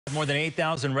More than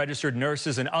 8,000 registered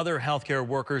nurses and other healthcare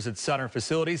workers at Sutter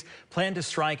facilities plan to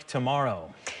strike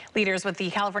tomorrow. Leaders with the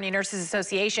California Nurses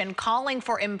Association calling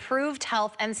for improved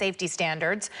health and safety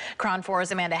standards. KRON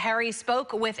 4's Amanda Harry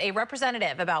spoke with a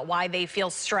representative about why they feel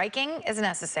striking is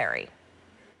necessary.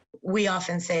 We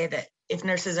often say that if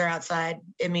nurses are outside,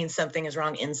 it means something is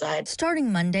wrong inside.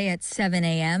 Starting Monday at 7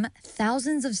 a.m.,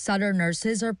 thousands of Sutter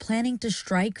nurses are planning to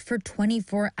strike for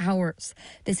 24 hours.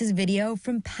 This is video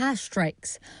from past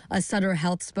strikes. A Sutter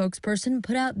Health spokesperson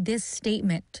put out this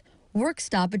statement. Work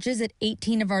stoppages at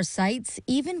 18 of our sites,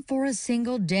 even for a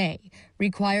single day,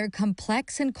 require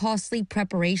complex and costly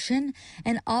preparation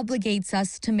and obligates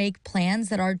us to make plans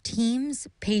that our teams,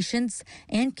 patients,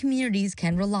 and communities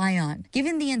can rely on.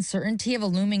 Given the uncertainty of a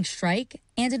looming strike,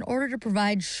 and in order to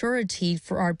provide surety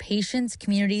for our patients,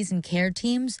 communities, and care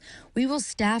teams, we will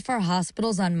staff our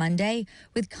hospitals on Monday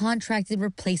with contracted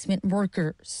replacement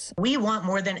workers. We want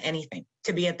more than anything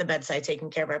to be at the bedside taking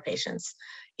care of our patients.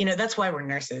 You know, that's why we're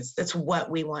nurses. That's what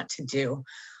we want to do.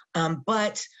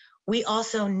 But we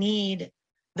also need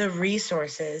the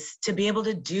resources to be able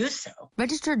to do so.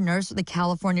 Registered nurse at the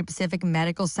California Pacific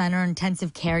Medical Center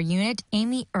Intensive Care Unit,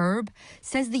 Amy Erb,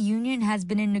 says the union has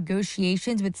been in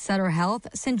negotiations with Sutter Health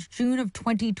since June of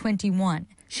 2021.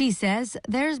 She says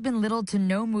there's been little to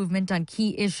no movement on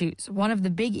key issues, one of the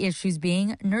big issues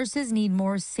being nurses need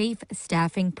more safe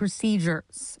staffing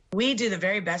procedures. We do the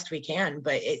very best we can,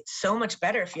 but it's so much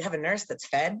better if you have a nurse that's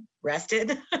fed,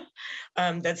 rested,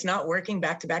 that's not working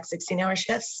back-to-back 16-hour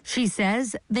shifts. She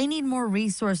says they need more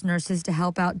resource nurses to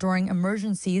help out during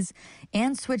emergencies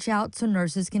and switch out so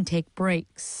nurses can take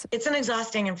breaks. It's an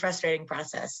exhausting and frustrating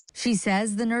process. She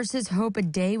says the nurses hope a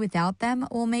day without them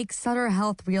will make Sutter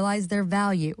Health realize their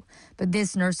value. But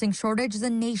this nursing shortage is a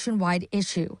nationwide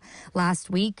issue. Last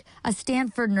week, a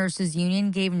Stanford nurses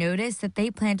union gave notice that they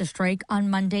plan to strike on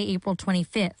Monday, April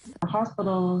 25th.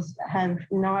 Hospitals have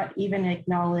not even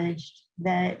acknowledged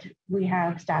that we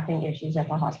have staffing issues at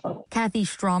the hospital. Kathy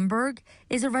Stromberg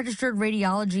is a registered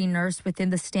radiology nurse within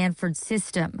the Stanford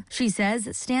system. She says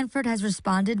Stanford has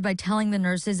responded by telling the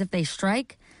nurses if they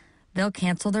strike, they'll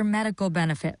cancel their medical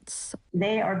benefits.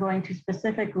 They are going to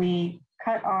specifically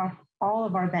cut off all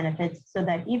of our benefits so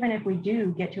that even if we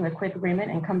do get to a quick agreement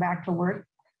and come back to work,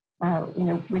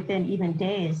 within even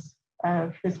days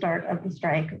of the start of the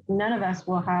strike, none of us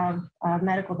will have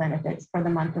medical benefits for the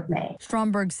month of May.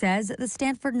 Stromberg says the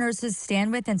Stanford nurses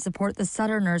stand with and support the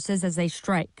Sutter nurses as they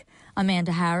strike.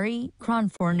 Amanda Harry,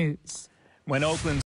 KRON 4 News. When Oakland